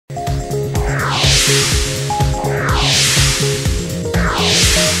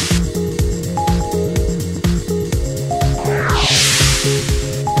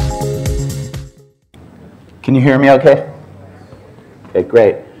Can you hear me okay? Okay,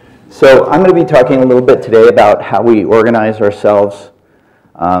 great. So I'm going to be talking a little bit today about how we organize ourselves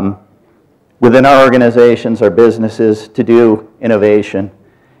within our organizations, our businesses, to do innovation.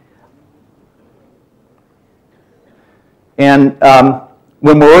 And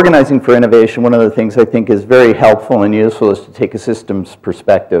when we're organizing for innovation, one of the things I think is very helpful and useful is to take a systems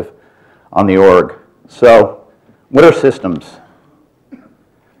perspective on the org. So what are systems?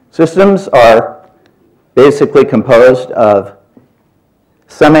 Systems are basically composed of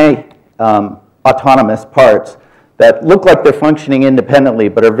semi-autonomous parts that look like they're functioning independently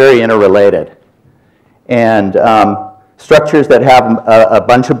but are very interrelated. And structures that have a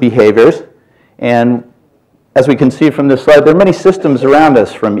bunch of behaviors. And as we can see from this slide, there are many systems around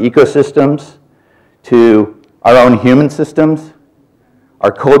us, from ecosystems to our own human systems,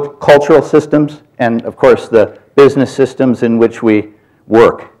 our cultural systems, and of course the business systems in which we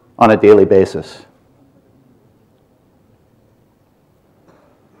work on a daily basis.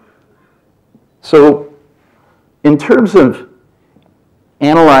 So in terms of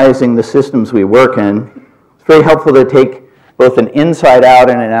analyzing the systems we work in, it's very helpful to take both an inside-out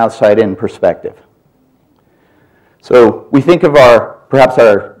and an outside-in perspective. So we think of perhaps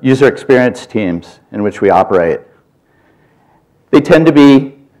our user experience teams in which we operate. They tend to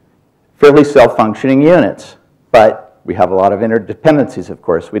be fairly self-functioning units, but we have a lot of interdependencies, of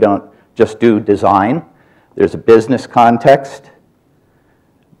course. We don't just do design. There's a business context.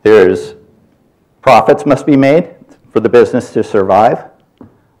 There's profits must be made for the business to survive.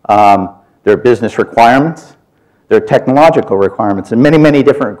 There are business requirements. There are technological requirements, and many, many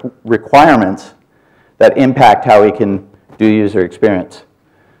different requirements that impact how we can do user experience.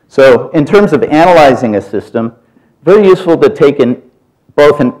 So in terms of analyzing a system, very useful to take in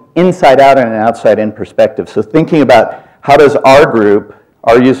both an inside-out and an outside-in perspective. So thinking about how does our group,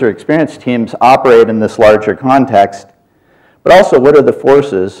 our user experience teams, operate in this larger context, but also what are the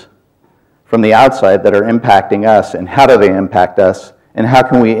forces from the outside that are impacting us, and how do they impact us, and how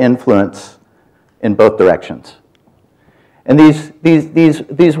can we influence in both directions. And these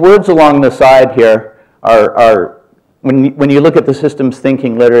words along the side here are when you look at the systems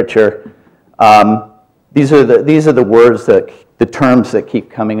thinking literature, these are the words, the terms that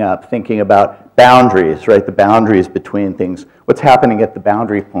keep coming up, thinking about boundaries, right? The boundaries between things, what's happening at the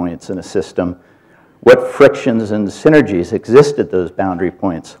boundary points in a system, what frictions and synergies exist at those boundary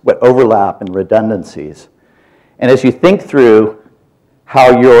points, what overlap and redundancies. And as you think through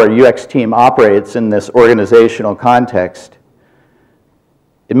how your UX team operates in this organizational context,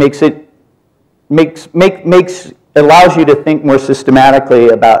 it allows you to think more systematically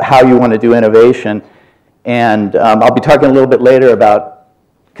about how you want to do innovation. And I'll be talking a little bit later about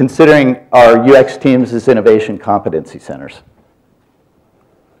considering our UX teams as innovation competency centers.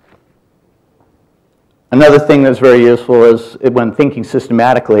 Another thing that's very useful is when thinking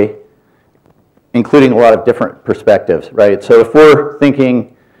systematically, including a lot of different perspectives, right? So if we're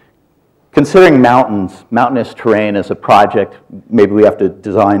considering mountainous terrain as a project maybe we have to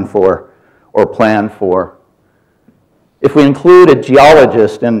design for or plan for, if we include a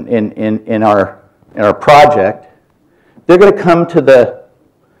geologist in our project, they're going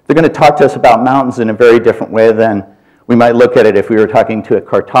to talk to us about mountains in a very different way than we might look at it if we were talking to a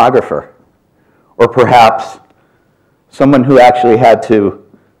cartographer, or perhaps someone who actually had to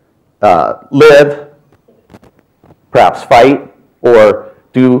live, perhaps fight, or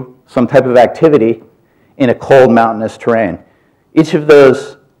do some type of activity in a cold mountainous terrain. Each of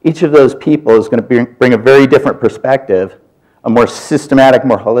those people is going to bring a very different perspective, a more systematic,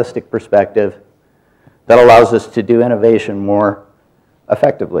 more holistic perspective that allows us to do innovation more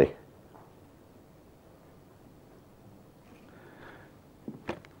effectively.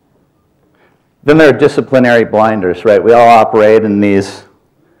 Then there are disciplinary blinders, right? We all operate in these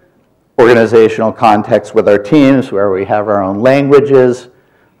organizational contexts with our teams where we have our own languages,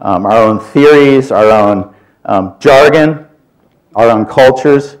 our own theories, our own jargon, our own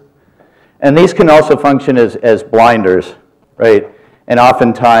cultures. And these can also function as blinders, right? And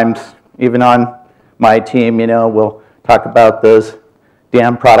oftentimes, even on my team, we'll talk about those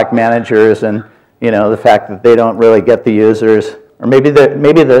damn product managers and, the fact that they don't really get the users. Or maybe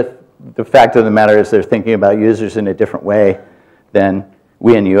the fact of the matter is they're thinking about users in a different way than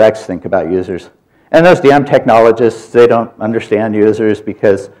we in UX think about users. And those damn technologists, they don't understand users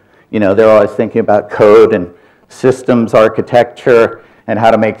because, they're always thinking about code and systems architecture and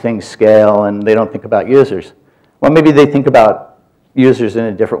how to make things scale, and they don't think about users. Well, maybe they think about users in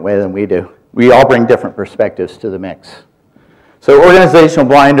a different way than we do. We all bring different perspectives to the mix. So organizational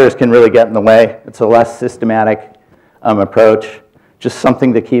blinders can really get in the way. It's a less systematic approach. Just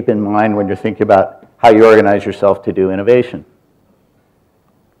something to keep in mind when you're thinking about how you organize yourself to do innovation.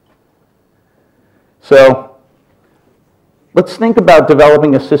 So let's think about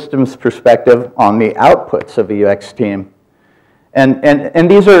developing a systems perspective on the outputs of a UX team.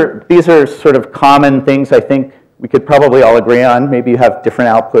 And these are sort of common things I think we could probably all agree on. Maybe you have different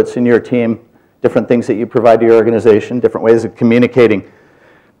outputs in your team, different things that you provide to your organization, different ways of communicating.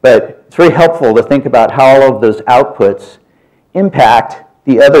 But it's very helpful to think about how all of those outputs impact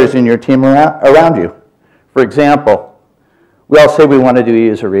the others in your team around you. For example, we all say we want to do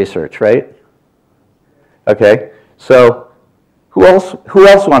user research, right? Okay, so who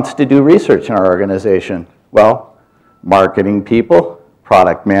else wants to do research in our organization? Well, marketing people,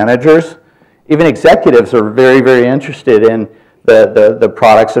 product managers, even executives are very, very interested in the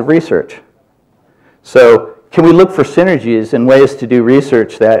products of research. So can we look for synergies and ways to do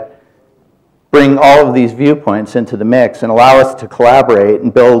research that bring all of these viewpoints into the mix and allow us to collaborate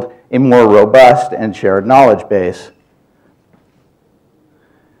and build a more robust and shared knowledge base?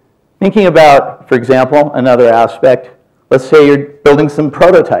 Thinking about, for example, another aspect, let's say you're building some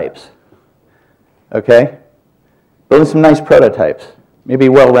prototypes, okay? Building some nice prototypes, maybe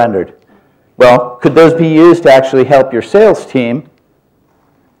well rendered. Well, could those be used to actually help your sales team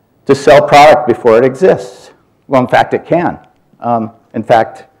to sell product before it exists? Well, in fact, it can. In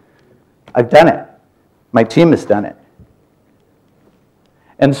fact, I've done it. My team has done it.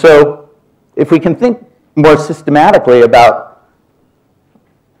 And so if we can think more systematically about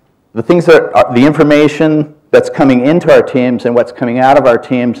the things that are, the information that's coming into our teams and what's coming out of our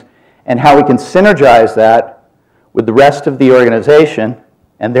teams, and how we can synergize that with the rest of the organization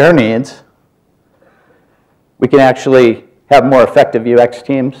and their needs, we can actually have more effective UX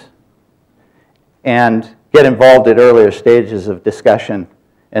teams and get involved at earlier stages of discussion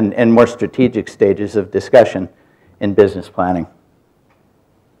and more strategic stages of discussion in business planning.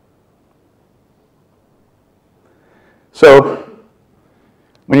 So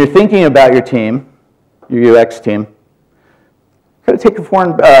when you're thinking about your team, your UX team, kind of take a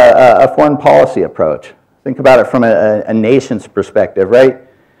foreign policy approach. Think about it from a nation's perspective, right?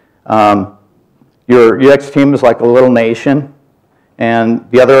 Your UX team is like a little nation,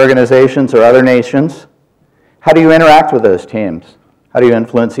 and the other organizations are other nations. How do you interact with those teams? How do you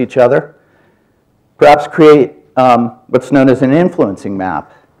influence each other? Perhaps create what's known as an influencing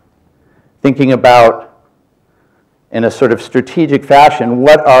map. Thinking about, in a sort of strategic fashion,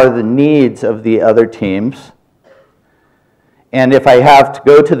 what are the needs of the other teams? And if I have to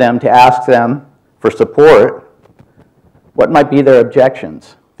go to them to ask them for support, what might be their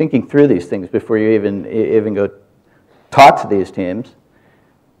objections? Thinking through these things before you even go talk to these teams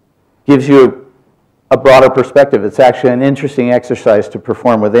gives you a broader perspective. It's actually an interesting exercise to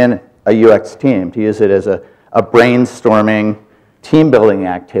perform within a UX team, to use it as a brainstorming, team-building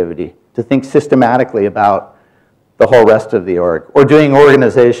activity, to think systematically about the whole rest of the org, or doing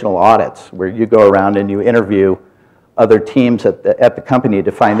organizational audits where you go around and you interview other teams at the company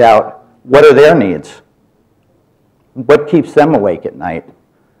to find out what are their needs, what keeps them awake at night.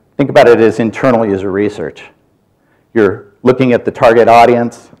 Think about it as internal user research. You're looking at the target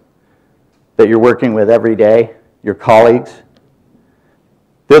audience that you're working with every day, your colleagues.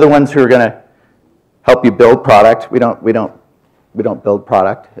 They're the ones who are going to help you build product. We don't build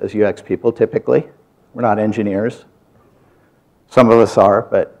product as UX people typically. We're not engineers. Some of us are,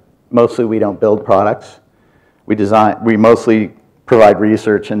 but mostly we don't build products. We mostly provide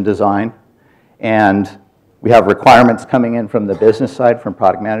research and design, and we have requirements coming in from the business side, from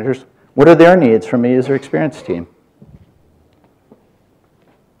product managers. What are their needs from a user experience team?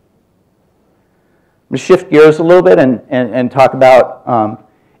 I'm going to shift gears a little bit and talk about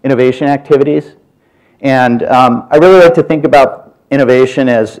innovation activities. And I really like to think about innovation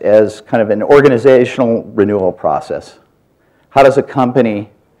as kind of an organizational renewal process. How does a company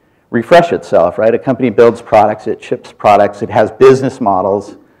refresh itself, right? A company builds products, it ships products, it has business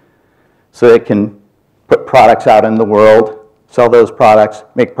models so it can put products out in the world, sell those products,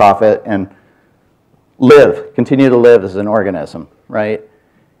 make profit, and continue to live as an organism, right?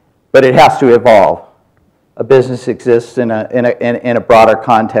 But it has to evolve. A business exists in a broader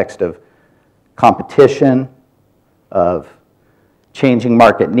context of competition, of changing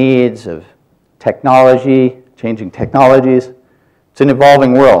market needs, of technology, changing technologies. It's an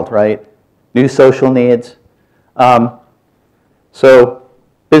evolving world, right? New social needs. So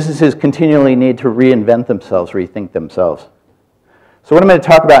businesses continually need to reinvent themselves, rethink themselves. So what I'm going to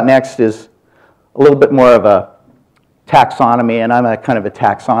talk about next is a little bit more of a taxonomy, and I'm a kind of a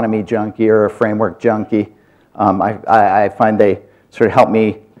taxonomy junkie or a framework junkie. I find they sort of help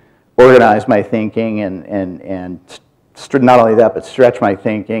me organize my thinking and not only that, but stretch my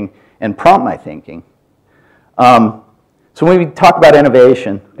thinking and prompt my thinking So when we talk about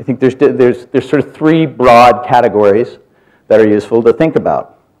innovation, I think there's sort of three broad categories that are useful to think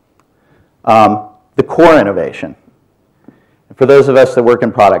about. The core innovation. For those of us that work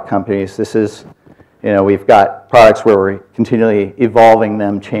in product companies, this is, we've got products where we're continually evolving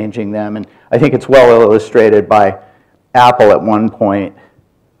them, changing them, and I think it's well illustrated by Apple at one point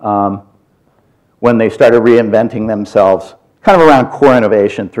when they started reinventing themselves, kind of around core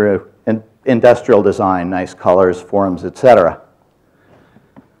innovation through industrial design, nice colors, forms, etc.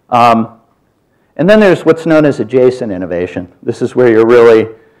 And then there's what's known as adjacent innovation. This is where you're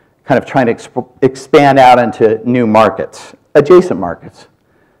really kind of trying to expand out into new markets, adjacent markets,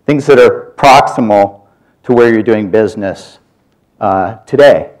 things that are proximal to where you're doing business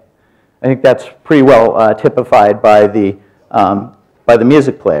today. I think that's pretty well typified by the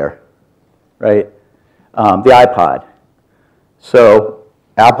music player, right? The iPod. So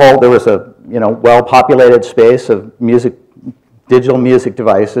Apple, there was a well-populated space of digital music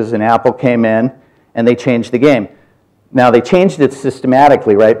devices, and Apple came in and they changed the game. Now they changed it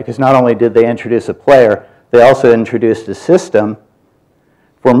systematically, right? Because not only did they introduce a player, they also introduced a system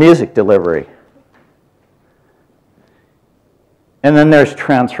for music delivery. And then there's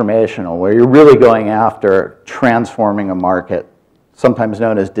transformational, where you're really going after transforming a market, sometimes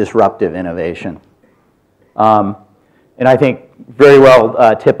known as disruptive innovation. And I think very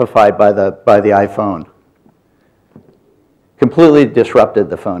well typified by the iPhone. Completely disrupted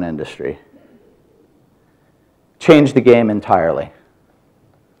the phone industry. Changed the game entirely.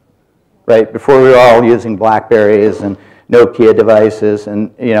 Right? Before we were all using BlackBerries and Nokia devices,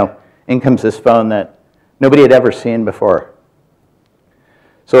 and in comes this phone that nobody had ever seen before.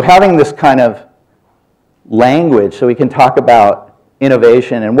 So having this kind of language so we can talk about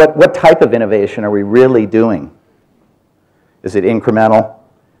innovation and what type of innovation are we really doing? Is it incremental,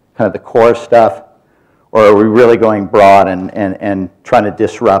 kind of the core stuff, or are we really going broad and trying to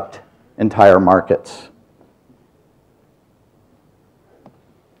disrupt entire markets?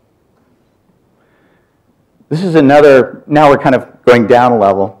 This is another, now we're kind of going down a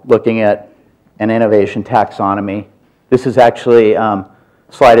level, looking at an innovation taxonomy. This is actually,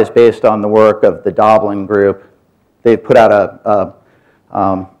 slide is based on the work of the Doblin Group. They've put out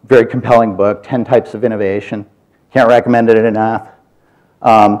a very compelling book, 10 Types of Innovation. Can't recommend it enough.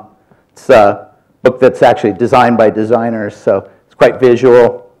 It's a book that's actually designed by designers, so it's quite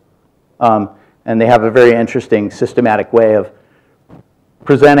visual. And they have a very interesting systematic way of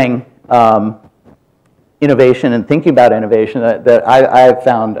presenting innovation and thinking about innovation that I've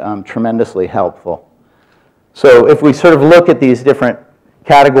found tremendously helpful. So if we sort of look at these different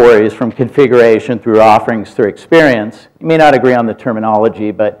categories from configuration through offerings through experience, you may not agree on the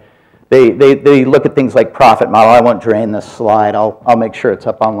terminology, but they look at things like profit model. I won't drain this slide. I'll make sure it's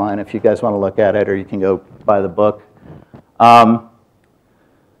up online if you guys want to look at it, or you can go buy the book.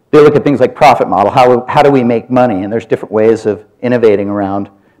 They look at things like profit model. How do we make money? And there's different ways of innovating around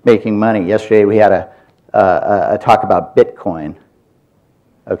making money. Yesterday we had a talk about Bitcoin.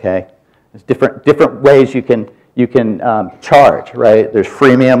 Okay, there's different ways you can charge. Right? There's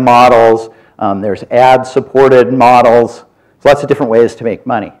freemium models. There's ad-supported models. There's lots of different ways to make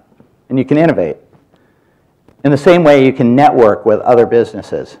money. And you can innovate. In the same way, you can network with other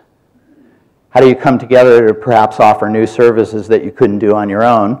businesses. How do you come together to perhaps offer new services that you couldn't do on your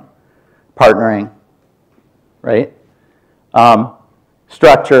own? Partnering, right?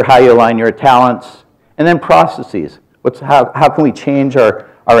 Structure, how you align your talents, and then processes. How can we change our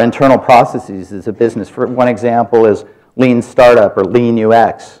internal processes as a business? For one example is lean startup or lean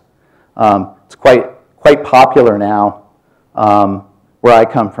UX. It's quite popular now. Where I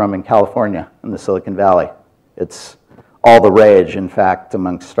come from in California, in the Silicon Valley. It's all the rage, in fact,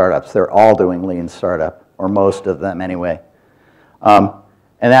 amongst startups. They're all doing lean startup, or most of them anyway. And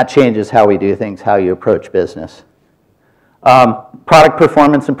that changes how we do things, how you approach business. Product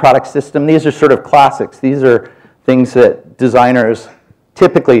performance and product system, these are sort of classics. These are things that designers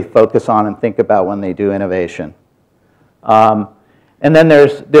typically focus on and think about when they do innovation. And then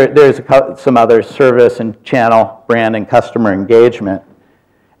there's some other service and channel, brand, and customer engagement.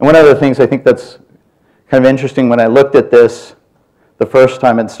 And one of the things I think that's kind of interesting, when I looked at this the first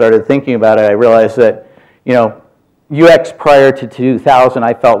time and started thinking about it, I realized that, UX prior to 2000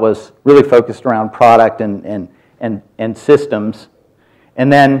 I felt was really focused around product and systems.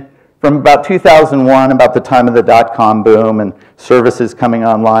 And then from about 2001, about the time of the dot-com boom and services coming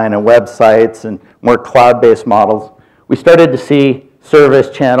online and websites and more cloud-based models, we started to see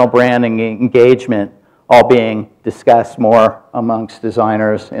service, channel, brand, and engagement all being discussed more amongst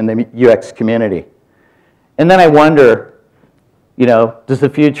designers in the UX community. And then I wonder, does the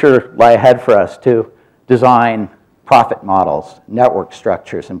future lie ahead for us too? design profit models, network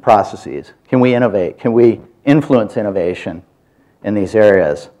structures, and processes? Can we innovate? Can we influence innovation in these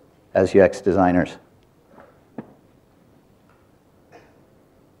areas as UX designers?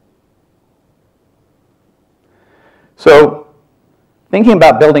 So, thinking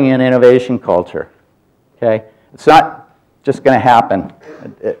about building an innovation culture, okay? It's not just going to happen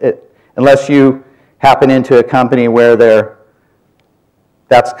unless you happen into a company where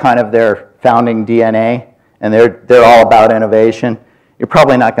that's kind of their founding DNA, and they're all about innovation. You're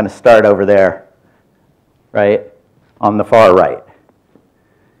probably not going to start over there, right, on the far right.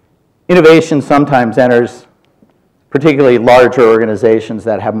 Innovation sometimes enters, particularly larger organizations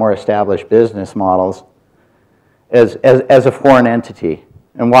that have more established business models, as a foreign entity.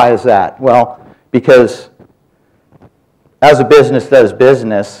 And why is that? Well, because as a business does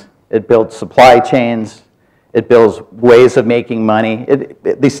business, it builds supply chains, it builds ways of making money.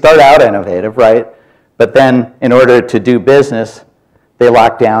 They start out innovative, right? But then in order to do business, they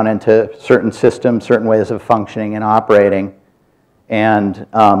lock down into certain systems, certain ways of functioning and operating. And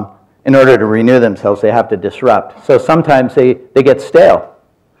in order to renew themselves, they have to disrupt. So sometimes they get stale.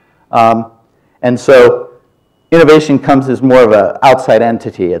 And so innovation comes as more of an outside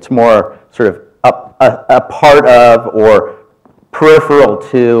entity. It's more sort of a part of or peripheral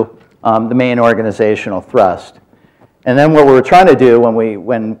to the main organizational thrust. And then what we're trying to do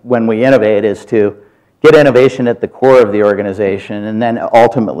when we innovate is to get innovation at the core of the organization and then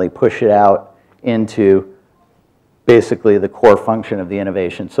ultimately push it out into basically the core function of the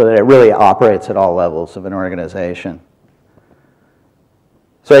innovation so that it really operates at all levels of an organization.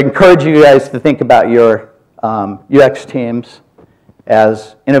 So I encourage you guys to think about your UX teams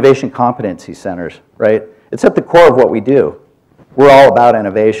as innovation competency centers, right? It's at the core of what we do. We're all about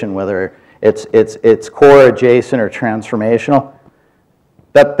innovation, whether it's core, adjacent, or transformational.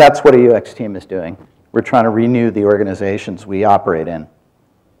 That's what a UX team is doing. We're trying to renew the organizations we operate in.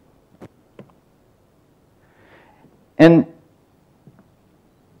 And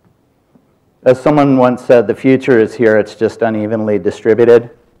as someone once said, the future is here, it's just unevenly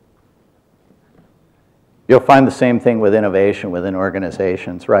distributed. You'll find the same thing with innovation within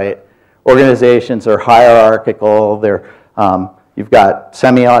organizations, right? Organizations are hierarchical. You've got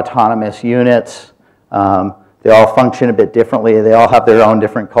semi-autonomous units. They all function a bit differently. They all have their own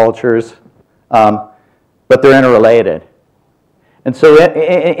different cultures, but they're interrelated. And so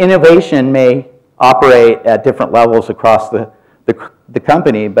innovation may operate at different levels across the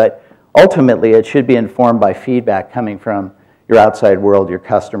company, but ultimately it should be informed by feedback coming from your outside world, your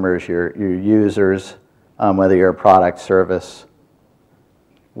customers, your users, whether you're a product, service,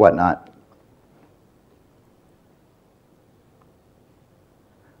 whatnot.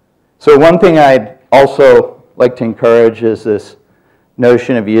 So one thing I'd also like to encourage is this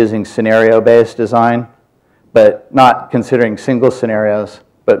notion of using scenario-based design, but not considering single scenarios,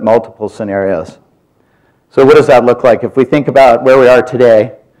 but multiple scenarios. So what does that look like? If we think about where we are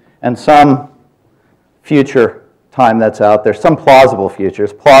today and some future time that's out there, some plausible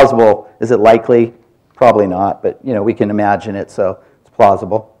futures. Plausible, is it likely? Probably not, but we can imagine it, so it's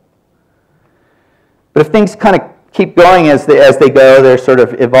plausible. But if things kind of keep going as they go, they're sort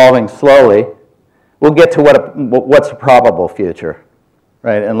of evolving slowly, we'll get to what's a probable future,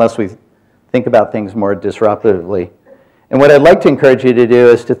 right? Unless we think about things more disruptively. And what I'd like to encourage you to do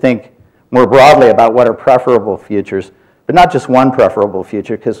is to think more broadly about what are preferable futures, but not just one preferable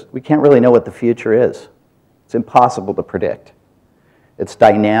future, because we can't really know what the future is. It's impossible to predict. It's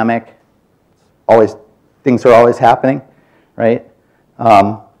dynamic. Things are always happening, right?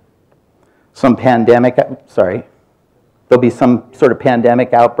 Some pandemic, there'll be some sort of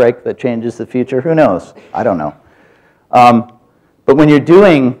pandemic outbreak that changes the future. Who knows? I don't know. But when you're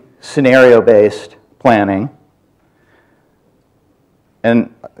doing scenario-based planning,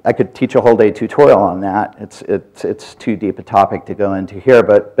 and I could teach a whole day tutorial on that. It's too deep a topic to go into here,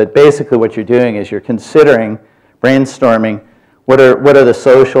 but basically what you're doing is you're considering, brainstorming, what are the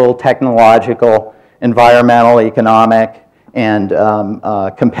social, technological, environmental, economic, and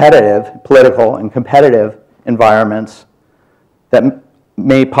competitive, political and competitive environments that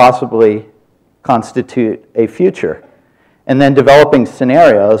may possibly constitute a future. And then developing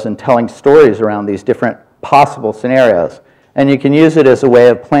scenarios and telling stories around these different possible scenarios. And you can use it as a way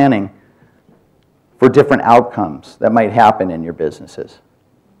of planning for different outcomes that might happen in your businesses.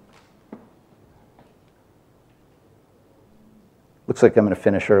 Looks like I'm going to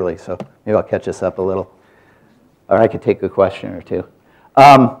finish early, so maybe I'll catch us up a little. Or I could take a question or two.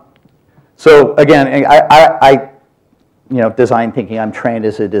 So again, I design thinking, I'm trained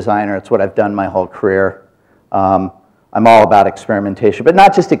as a designer. It's what I've done my whole career. I'm all about experimentation, but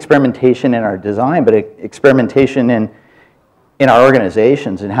not just experimentation in our design, but experimentation in our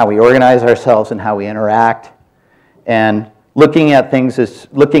organizations and how we organize ourselves and how we interact, and looking at things as,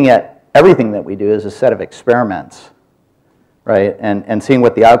 looking at everything that we do as a set of experiments, right? And seeing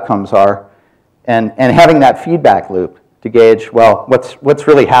what the outcomes are, and having that feedback loop to gauge, well, what's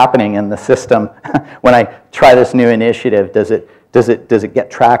really happening in the system when I try this new initiative? Does it get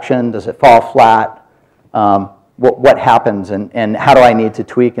traction? Does it fall flat? What happens, and how do I need to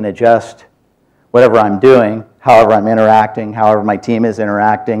tweak and adjust whatever I'm doing, however I'm interacting, however my team is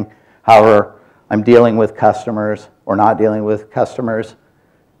interacting, however I'm dealing with customers or not dealing with customers.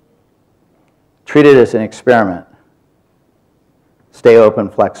 Treat it as an experiment. Stay open,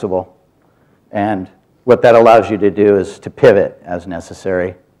 flexible, and what that allows you to do is to pivot as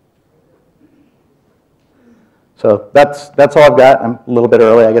necessary. So that's all I've got. I'm a little bit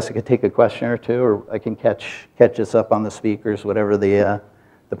early. I guess I could take a question or two, or I can catch us up on the speakers, whatever the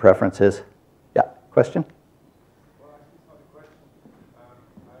preference is. Yeah, question? Well, actually, it's not a question.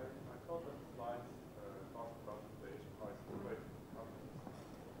 I thought that the slides talked about innovation prices away from companies.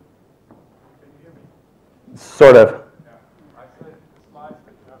 Can you hear me? Sort of. Yeah. I said the slides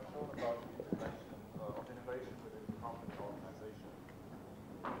that you have shown about the intervention of innovation within the company organization,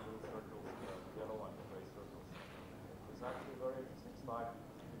 the blue circles, the yellow and the gray circles. It's actually a very interesting slide.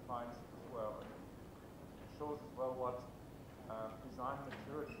 It defines as well, and it shows as well what design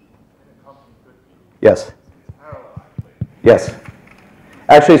maturity in a company could be. Yes. It's parallel, actually. Yes.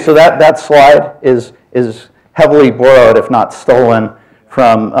 Actually, so that slide is heavily borrowed, if not stolen,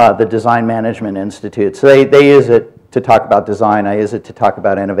 from the Design Management Institute. So they use it to talk about design. I use it to talk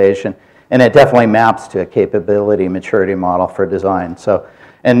about innovation. And it definitely maps to a capability maturity model for design. So,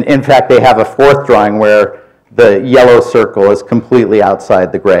 and in fact, they have a fourth drawing where the yellow circle is completely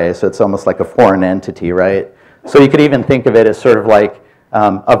outside the gray. So it's almost like a foreign entity, right? So you could even think of it as sort of like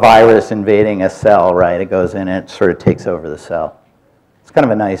a virus invading a cell, right? It goes in and it sort of takes over the cell. It's kind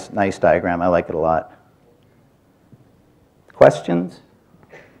of a nice diagram. I like it a lot. Questions?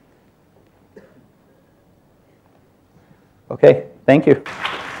 Okay, thank you.